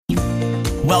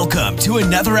Welcome to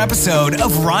another episode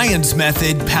of Ryan's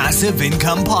Method Passive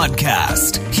Income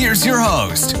Podcast. Here's your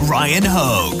host, Ryan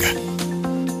Hogue.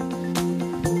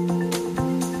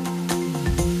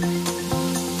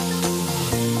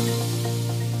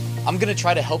 I'm going to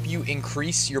try to help you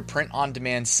increase your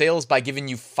print-on-demand sales by giving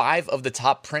you 5 of the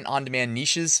top print-on-demand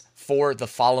niches for the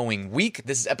following week.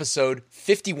 This is episode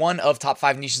 51 of Top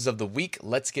 5 Niches of the Week.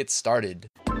 Let's get started.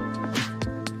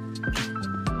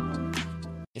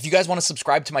 If you guys want to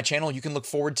subscribe to my channel, you can look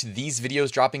forward to these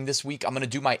videos dropping this week. I'm going to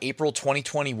do my April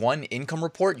 2021 income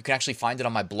report. You can actually find it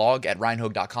on my blog at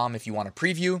ryanhogue.com if you want a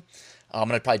preview. I'm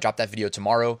going to probably drop that video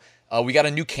tomorrow. We got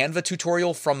a new Canva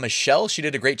tutorial from Michelle. She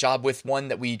did a great job with one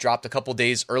that we dropped a couple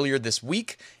days earlier this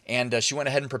week. And she went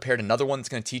ahead and prepared another one that's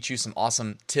going to teach you some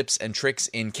awesome tips and tricks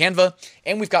in Canva.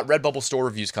 And we've got Redbubble store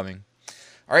reviews coming.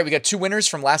 All right, we got 2 winners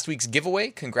from last week's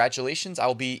giveaway. Congratulations. I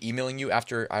will be emailing you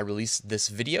after I release this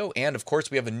video. And of course,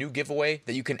 we have a new giveaway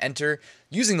that you can enter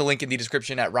using the link in the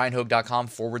description at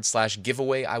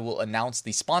ryanhogue.com/giveaway. I will announce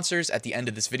the sponsors at the end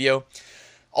of this video.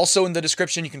 Also in the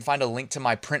description, you can find a link to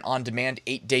my print-on-demand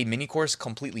 8-day mini course,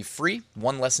 completely free,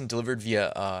 1 lesson delivered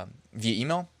via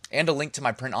email, and a link to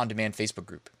my print-on-demand Facebook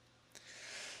group.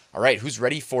 All right, who's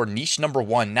ready for niche number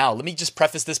 1? Now, let me just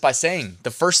preface this by saying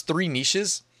the first 3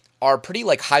 niches are pretty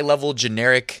like high-level,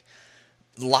 generic,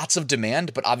 lots of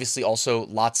demand, but obviously also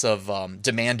lots of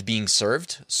demand being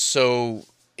served. So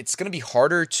it's going to be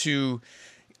harder to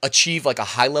achieve like a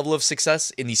high level of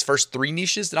success in these first 3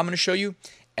 niches that I'm going to show you.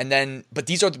 And then, but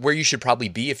these are where you should probably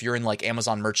be if you're in like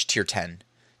Amazon merch tier 10.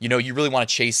 You know, you really want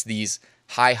to chase these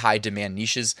high demand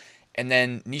niches. And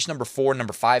then niche number 4,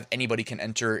 number 5, anybody can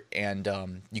enter and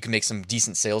you can make some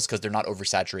decent sales because they're not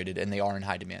oversaturated and they are in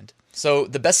high demand. So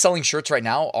the best selling shirts right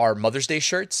now are Mother's Day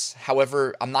shirts.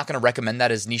 However, I'm not going to recommend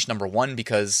that as niche number 1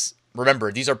 because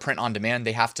remember, these are print on demand.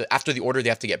 They have to, after the order, they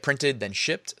have to get printed, then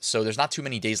shipped. So there's not too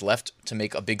many days left to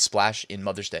make a big splash in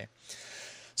Mother's Day.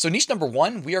 So niche number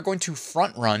 1, we are going to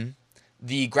front run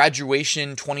the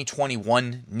graduation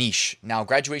 2021 niche. Now,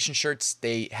 graduation shirts,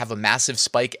 they have a massive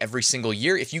spike every single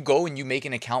year. If you go and you make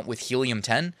an account with Helium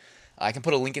 10, I can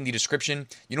put a link in the description.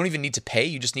 You don't even need to pay.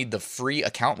 You just need the free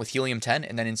account with Helium 10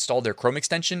 and then install their Chrome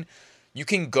extension. You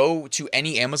can go to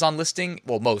any Amazon listing,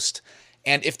 well, most.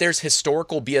 And if there's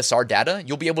historical BSR data,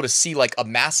 you'll be able to see like a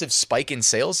massive spike in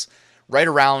sales right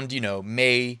around,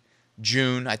 May,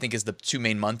 June, I think is the 2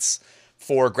 main months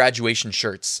for graduation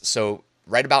shirts. So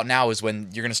right about now is when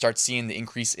you're going to start seeing the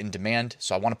increase in demand.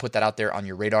 So I want to put that out there on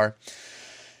your radar.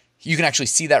 You can actually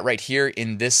see that right here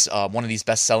in this one of these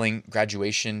best-selling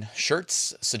graduation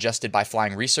shirts suggested by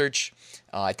Flying Research.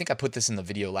 I think I put this in the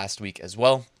video last week as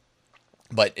well,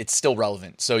 but it's still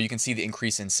relevant. So you can see the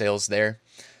increase in sales there.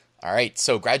 All right,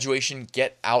 so graduation,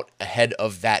 get out ahead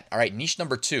of that. All right, niche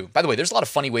number 2. By the way, there's a lot of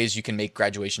funny ways you can make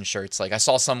graduation shirts. Like I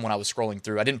saw some when I was scrolling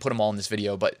through. I didn't put them all in this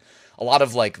video, but a lot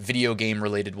of like video game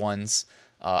related ones.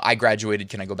 I graduated,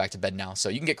 can I go back to bed now? So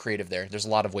you can get creative there. There's a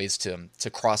lot of ways to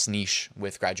cross niche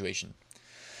with graduation.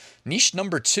 Niche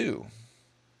number 2.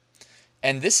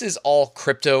 And this is all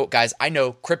crypto. Guys, I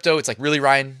know crypto, it's like, really,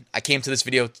 Ryan? I came to this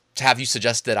video to have you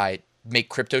suggest that I make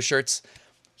crypto shirts.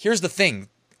 Here's the thing.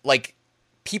 Like,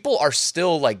 people are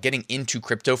still like getting into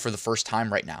crypto for the first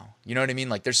time right now. You know what I mean?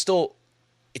 Like it's still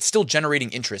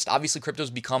generating interest. Obviously, crypto's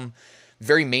become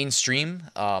very mainstream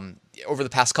over the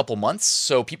past couple months.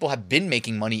 So people have been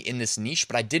making money in this niche,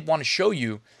 but I did want to show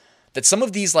you that some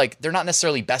of these, like, they're not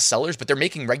necessarily best sellers, but they're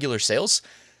making regular sales,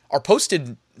 are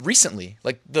posted recently.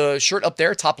 Like the shirt up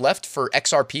there, top left for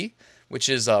XRP, which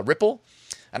is Ripple.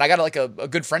 And I got like a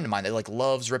good friend of mine that like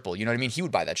loves Ripple. You know what I mean? He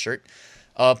would buy that shirt.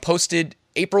 Posted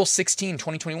April 16,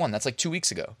 2021. That's like 2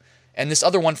 weeks ago. And this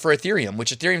other one for Ethereum,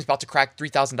 which Ethereum's about to crack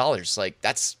 $3,000. Like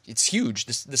it's huge.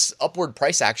 This upward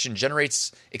price action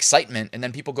generates excitement, and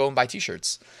then people go and buy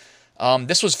t-shirts.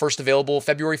 This was first available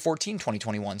February 14,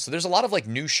 2021. So there's a lot of like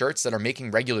new shirts that are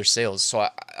making regular sales. So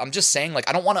I'm just saying, like,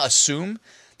 I don't want to assume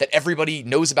that everybody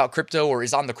knows about crypto or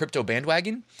is on the crypto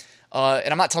bandwagon.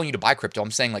 And I'm not telling you to buy crypto.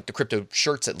 I'm saying like the crypto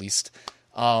shirts at least.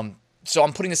 So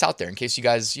I'm putting this out there in case you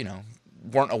guys,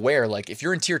 weren't aware. Like if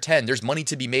you're in tier 10, there's money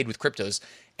to be made with cryptos.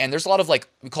 And there's a lot of like,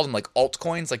 we call them like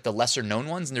altcoins, like the lesser known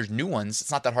ones. And there's new ones.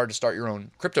 It's not that hard to start your own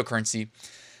cryptocurrency.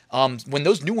 When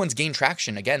those new ones gain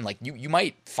traction, again, like you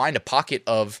might find a pocket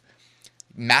of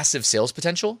massive sales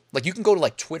potential. Like you can go to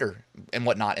like Twitter and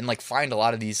whatnot and like find a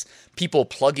lot of these people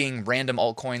plugging random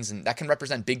altcoins, and that can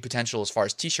represent big potential as far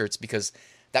as t-shirts because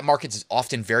that market is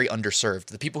often very underserved.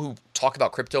 The people who talk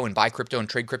about crypto and buy crypto and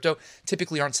trade crypto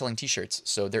typically aren't selling t-shirts.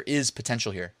 So there is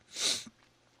potential here.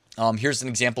 Here's an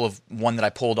example of one that I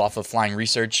pulled off of Flying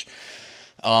Research.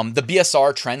 The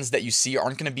BSR trends that you see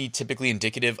aren't going to be typically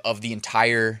indicative of the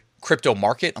entire crypto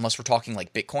market, unless we're talking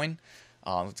like Bitcoin,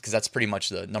 because that's pretty much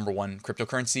the number one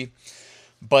cryptocurrency.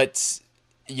 But,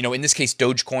 in this case,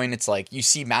 Dogecoin, it's like you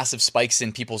see massive spikes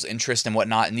in people's interest and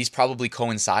whatnot, and these probably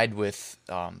coincide with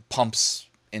pumps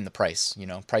in the price,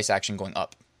 price action going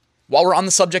up. While we're on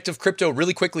the subject of crypto,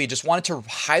 really quickly, just wanted to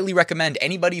highly recommend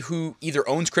anybody who either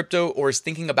owns crypto or is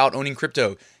thinking about owning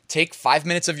crypto, take 5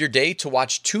 minutes of your day to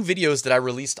watch 2 videos that I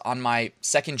released on my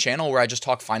second channel where I just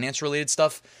talk finance related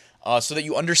stuff, so that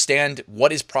you understand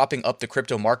what is propping up the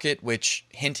crypto market, which,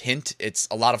 hint, hint, it's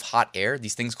a lot of hot air,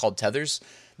 these things called tethers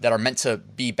that are meant to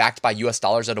be backed by US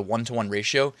dollars at a 1-to-1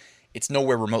 ratio. It's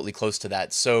nowhere remotely close to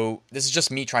that. So this is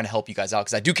just me trying to help you guys out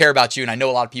because I do care about you. And I know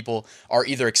a lot of people are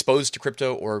either exposed to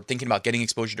crypto or thinking about getting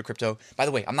exposure to crypto. By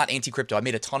the way, I'm not anti-crypto. I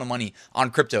made a ton of money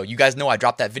on crypto. You guys know I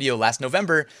dropped that video last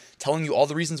November telling you all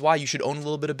the reasons why you should own a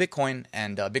little bit of Bitcoin.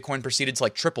 And Bitcoin proceeded to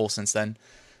like triple since then.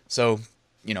 So,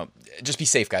 just be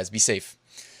safe, guys. Be safe.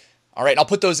 All right. I'll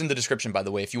put those in the description, by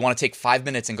the way, if you want to take 5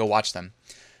 minutes and go watch them.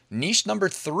 Niche number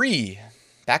 3,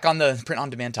 back on the print on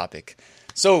demand topic.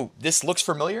 So this looks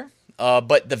familiar.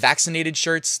 But the vaccinated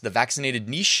shirts, the vaccinated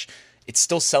niche, it's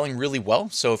still selling really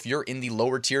well. So if you're in the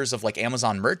lower tiers of like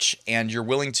Amazon merch and you're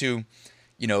willing to,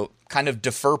 kind of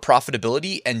defer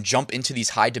profitability and jump into these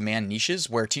high demand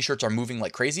niches where t-shirts are moving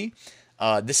like crazy,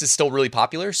 this is still really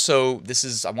popular. So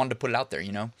I wanted to put it out there,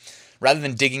 rather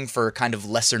than digging for kind of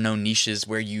lesser known niches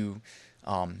where you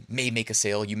may make a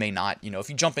sale, you may not, if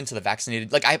you jump into the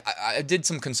vaccinated, like I did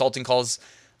some consulting calls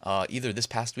either this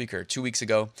past week or 2 weeks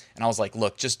ago. And I was like,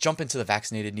 look, just jump into the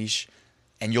vaccinated niche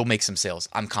and you'll make some sales.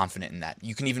 I'm confident in that.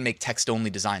 You can even make text only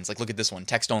designs. Like, look at this one,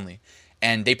 text only.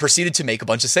 And they proceeded to make a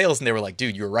bunch of sales and they were like,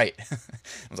 dude, you were right. I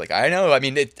was like, I know. I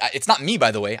mean, it's not me,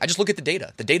 by the way. I just look at the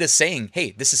data. The data is saying,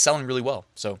 hey, this is selling really well.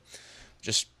 So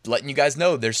just letting you guys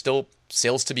know there's still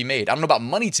sales to be made. I don't know about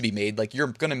money to be made. Like, you're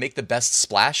going to make the best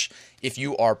splash if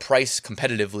you are priced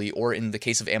competitively, or in the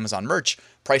case of Amazon merch,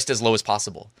 priced as low as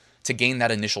possible, to gain that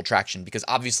initial traction, because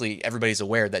obviously everybody's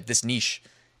aware that this niche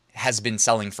has been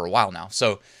selling for a while now.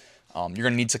 So you're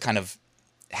going to need to kind of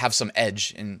have some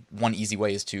edge, and one easy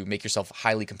way is to make yourself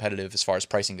highly competitive as far as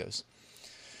pricing goes.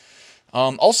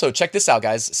 Also, check this out,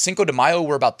 guys. Cinco de Mayo,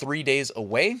 we're about 3 days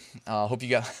away. Hope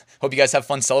you guys have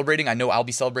fun celebrating. I know I'll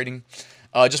be celebrating.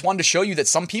 Just wanted to show you that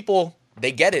some people,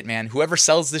 they get it, man. Whoever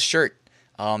sells this shirt,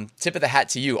 tip of the hat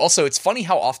to you. Also, it's funny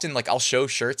how often like I'll show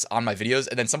shirts on my videos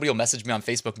and then somebody will message me on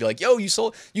Facebook and be like, yo, you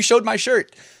showed my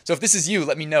shirt. So if this is you,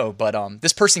 let me know. But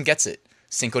this person gets it.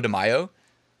 Cinco de Mayo,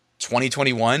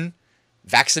 2021,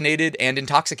 vaccinated and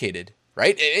intoxicated,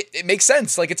 right? It makes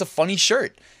sense. Like, it's a funny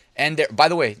shirt. And by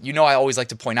the way, I always like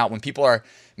to point out when people are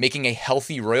making a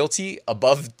healthy royalty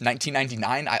above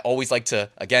 $19.99, I always like to,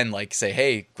 again, like say,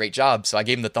 hey, great job. So I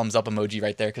gave them the thumbs up emoji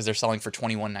right there because they're selling for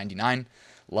 $21.99.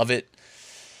 Love it.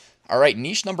 All right,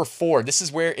 niche number 4. This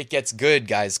is where it gets good,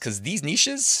 guys, because these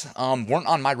niches weren't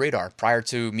on my radar prior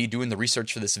to me doing the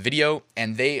research for this video,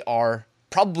 and they are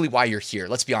probably why you're here.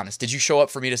 Let's be honest. Did you show up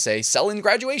for me to say, sell in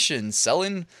graduation, sell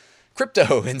in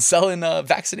crypto, and sell in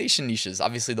vaccination niches?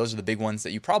 Obviously, those are the big ones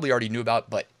that you probably already knew about,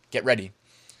 but get ready.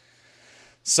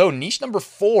 So niche number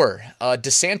 4,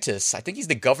 DeSantis. I think he's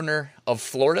the governor of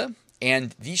Florida,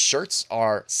 and these shirts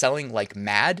are selling like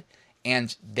mad.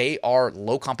 And they are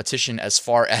low competition as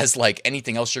far as like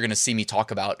anything else you're going to see me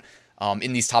talk about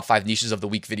in these top 5 niches of the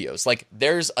week videos. Like,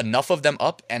 there's enough of them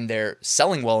up and they're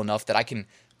selling well enough that I can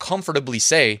comfortably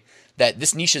say that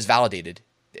this niche is validated.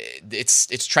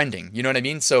 It's trending. You know what I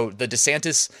mean? So the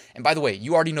DeSantis, and by the way,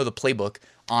 you already know the playbook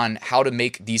on how to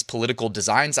make these political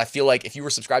designs. I feel like if you were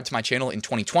subscribed to my channel in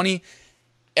 2020,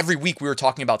 every week we were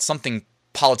talking about something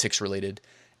politics related.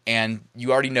 And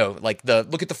you already know, like,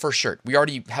 look at the first shirt. We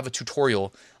already have a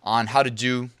tutorial on how to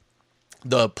do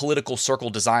the political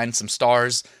circle design, some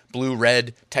stars, blue,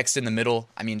 red, text in the middle.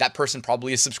 I mean, that person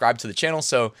probably is subscribed to the channel,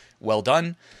 so well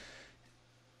done.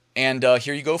 And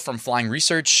here you go from Flying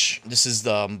Research. This is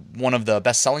one of the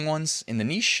best-selling ones in the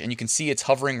niche, and you can see it's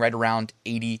hovering right around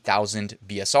 80,000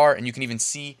 BSR, and you can even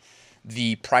see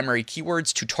the primary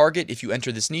keywords to target if you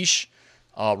enter this niche.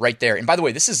 Right there. And by the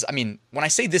way, when I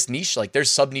say this niche, like, there's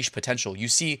sub-niche potential. You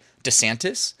see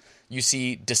DeSantis,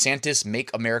 make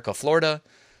America Florida.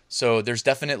 So there's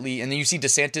definitely, and then you see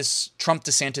Trump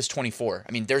DeSantis 24.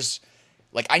 I mean, there's,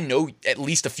 like, I know at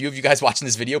least a few of you guys watching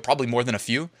this video, probably more than a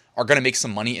few, are going to make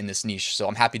some money in this niche. So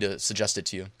I'm happy to suggest it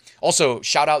to you. Also,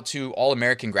 shout out to All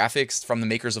American Graphics from the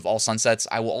makers of All Sunsets.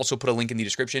 I will also put a link in the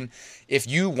description. If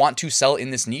you want to sell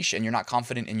in this niche and you're not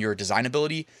confident in your design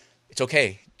ability, it's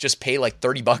okay. Just pay like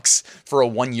 $30 for a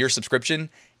 1-year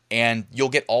subscription and you'll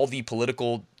get all the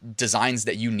political designs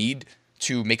that you need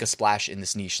to make a splash in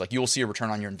this niche. Like, you will see a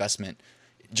return on your investment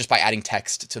just by adding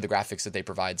text to the graphics that they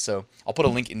provide. So I'll put a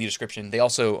link in the description. They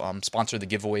also sponsor the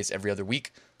giveaways every other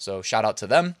week, so shout out to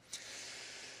them.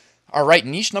 All right,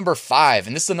 niche number 5,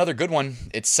 and this is another good one.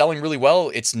 It's selling really well.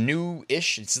 It's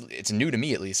new-ish. It's new to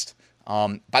me, at least.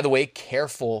 By the way,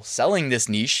 careful selling this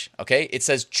niche, okay? It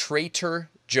says Trader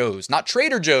Joe's. Not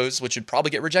Trader Joe's, which would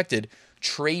probably get rejected.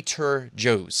 Trader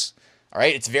Joe's. All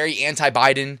right, it's very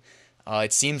anti-Biden.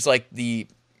 It seems like the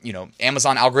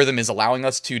Amazon algorithm is allowing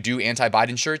us to do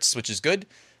anti-Biden shirts, which is good.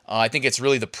 I think it's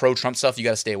really the pro-Trump stuff you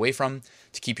got to stay away from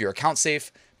to keep your account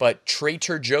safe. But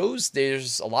Trader Joe's,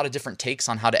 there's a lot of different takes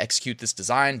on how to execute this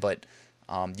design, but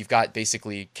you've got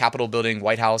basically Capitol building,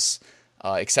 White House,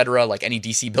 etc., like any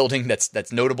DC building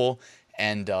that's notable,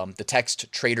 and the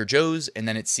text Trader Joe's, and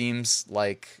then it seems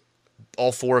like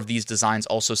all 4 of these designs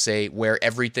also say where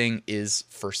everything is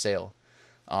for sale.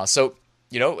 So,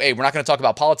 hey, we're not going to talk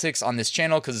about politics on this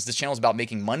channel because this channel is about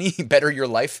making money, better your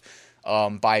life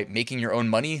by making your own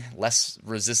money, less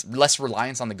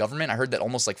reliance on the government. I heard that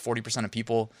almost like 40% of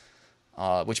people,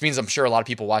 which means I'm sure a lot of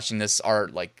people watching this are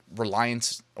like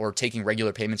reliant or taking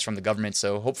regular payments from the government.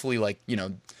 So hopefully,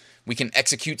 we can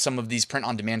execute some of these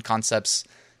print-on-demand concepts,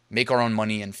 make our own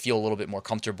money, and feel a little bit more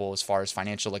comfortable as far as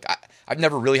financial. I've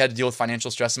never really had to deal with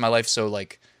financial stress in my life, so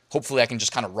hopefully I can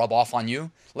just kind of rub off on you.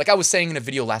 Like I was saying in a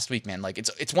video last week, man,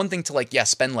 it's one thing to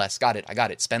spend less. Got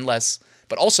it. Spend less,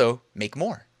 but also make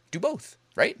more. Do both,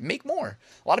 right? Make more.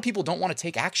 A lot of people don't want to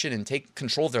take action and take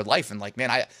control of their life. And man,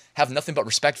 I have nothing but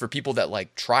respect for people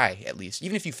that try at least.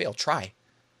 Even if you fail, try,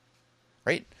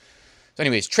 right? So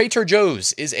anyways, Trader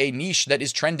Joe's is a niche that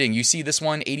is trending. You see this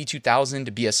one,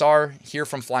 82,000 BSR. Here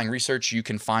from Flying Research, you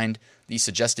can find the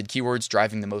suggested keywords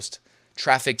driving the most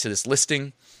traffic to this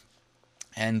listing.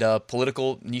 And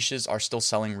political niches are still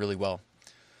selling really well.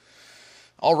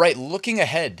 All right, looking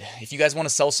ahead, if you guys want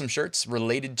to sell some shirts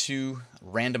related to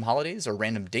random holidays or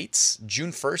random dates,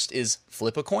 June 1st is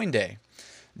Flip a Coin Day.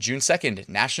 June 2nd,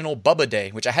 National Bubba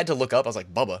Day, which I had to look up. I was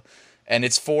like, Bubba. And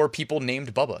it's for people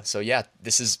named Bubba. So yeah,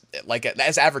 this is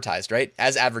as advertised, right?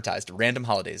 As advertised, random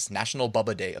holidays. National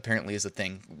Bubba Day apparently is a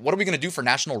thing. What are we going to do for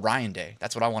National Ryan Day?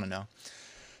 That's what I want to know.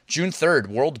 June 3rd,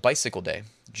 World Bicycle Day.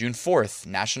 June 4th,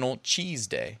 National Cheese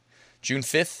Day. June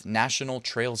 5th, National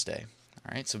Trails Day.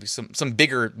 All right, so some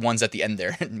bigger ones at the end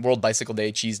there. World Bicycle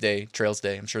Day, Cheese Day, Trails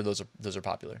Day. I'm sure those are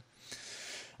popular.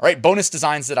 All right, bonus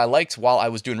designs that I liked while I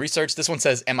was doing research. This one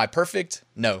says, am I perfect?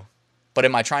 No. But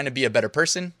am I trying to be a better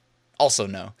person? Also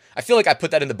no. I feel like I put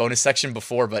that in the bonus section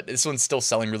before, but this one's still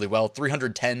selling really well.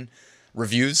 310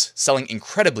 reviews, selling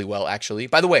incredibly well, actually.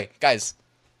 By the way, guys,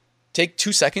 take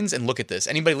 2 seconds and look at this.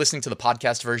 Anybody listening to the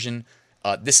podcast version,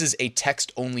 this is a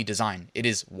text-only design. It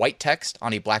is white text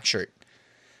on a black shirt.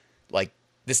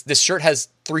 This shirt has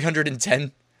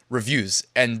 310 reviews,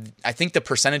 and I think the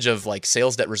percentage of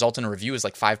sales that result in a review is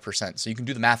 5%. So you can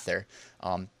do the math there.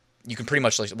 You can pretty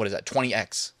much what is that?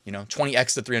 20x,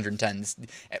 20x to 310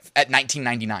 at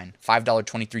 $19.99,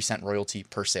 $5.23 royalty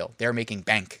per sale. They're making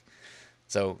bank.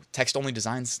 So text-only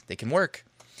designs, they can work.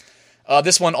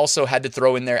 This one also had to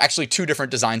throw in there, actually 2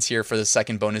 different designs here for the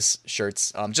second bonus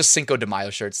shirts, just Cinco de Mayo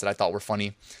shirts that I thought were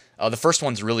funny. The first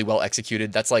one's really well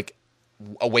executed. That's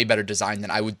a way better design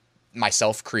than I would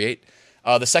myself create.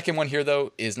 The second one here,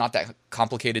 though, is not that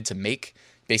complicated to make.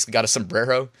 Basically got a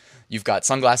sombrero, you've got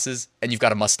sunglasses, and you've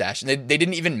got a mustache. And they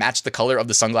didn't even match the color of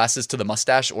the sunglasses to the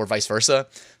mustache or vice versa.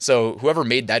 So whoever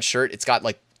made that shirt, it's got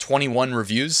 21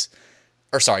 reviews.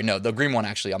 Or sorry, no, the green one,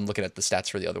 actually. I'm looking at the stats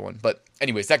for the other one. But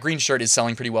anyways, that green shirt is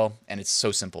selling pretty well, and it's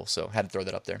so simple. So had to throw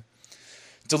that up there.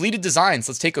 Deleted designs.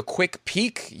 Let's take a quick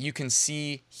peek. You can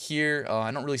see here,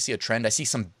 I don't really see a trend. I see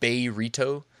some Bay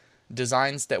Rito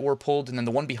designs that were pulled. And then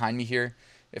the one behind me here,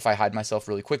 if I hide myself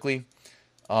really quickly,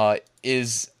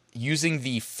 is using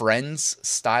the Friends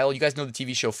style. You guys know the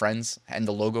TV show Friends and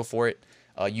the logo for it.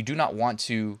 You do not want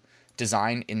to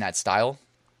design in that style.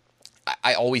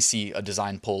 I always see a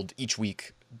design pulled each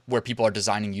week where people are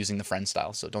designing using the Friends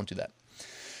style, so don't do that.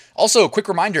 Also, quick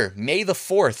reminder, May the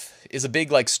 4th is a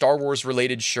big Star Wars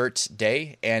related shirt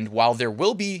day, and while there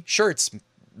will be shirts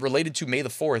related to May the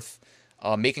 4th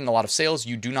making a lot of sales,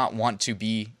 you do not want to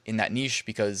be in that niche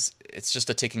because it's just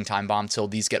a ticking time bomb till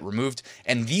these get removed,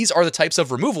 and these are the types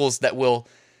of removals that will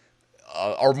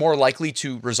are more likely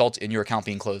to result in your account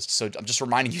being closed. So I'm just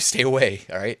reminding you, stay away,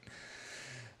 all right?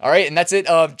 All right, and that's it.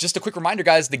 Just a quick reminder,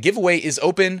 guys, the giveaway is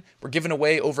open. We're giving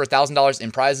away over $1,000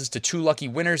 in prizes to 2 lucky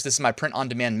winners. This is my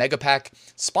print-on-demand mega pack,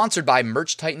 sponsored by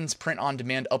Merch Titans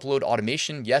print-on-demand upload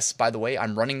automation. Yes, by the way,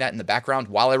 I'm running that in the background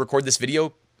while I record this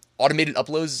video. Automated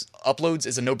uploads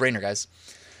is a no-brainer, guys.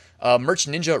 Merch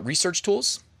Ninja research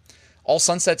tools, All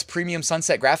Sunsets premium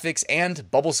sunset graphics, and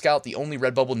Bubble Scout, the only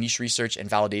Redbubble niche research and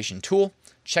validation tool.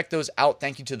 Check those out.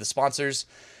 Thank you to the sponsors,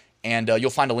 and you'll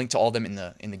find a link to all of them in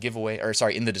the giveaway,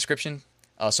 in the description.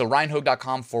 So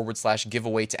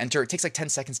ryanhogue.com/giveaway to enter. It takes like 10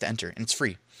 seconds to enter, and it's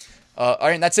free. All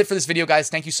right, and that's it for this video, guys.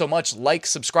 Thank you so much. Like,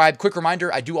 subscribe. Quick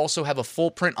reminder, I do also have a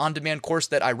full print-on-demand course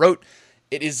that I wrote.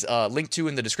 It is linked to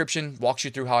in the description. Walks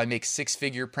you through how I make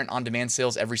 6-figure print-on-demand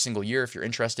sales every single year. If you're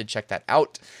interested, check that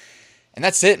out. And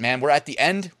that's it, man. We're at the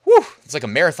end. Whew, it's like a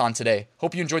marathon today.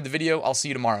 Hope you enjoyed the video. I'll see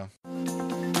you tomorrow.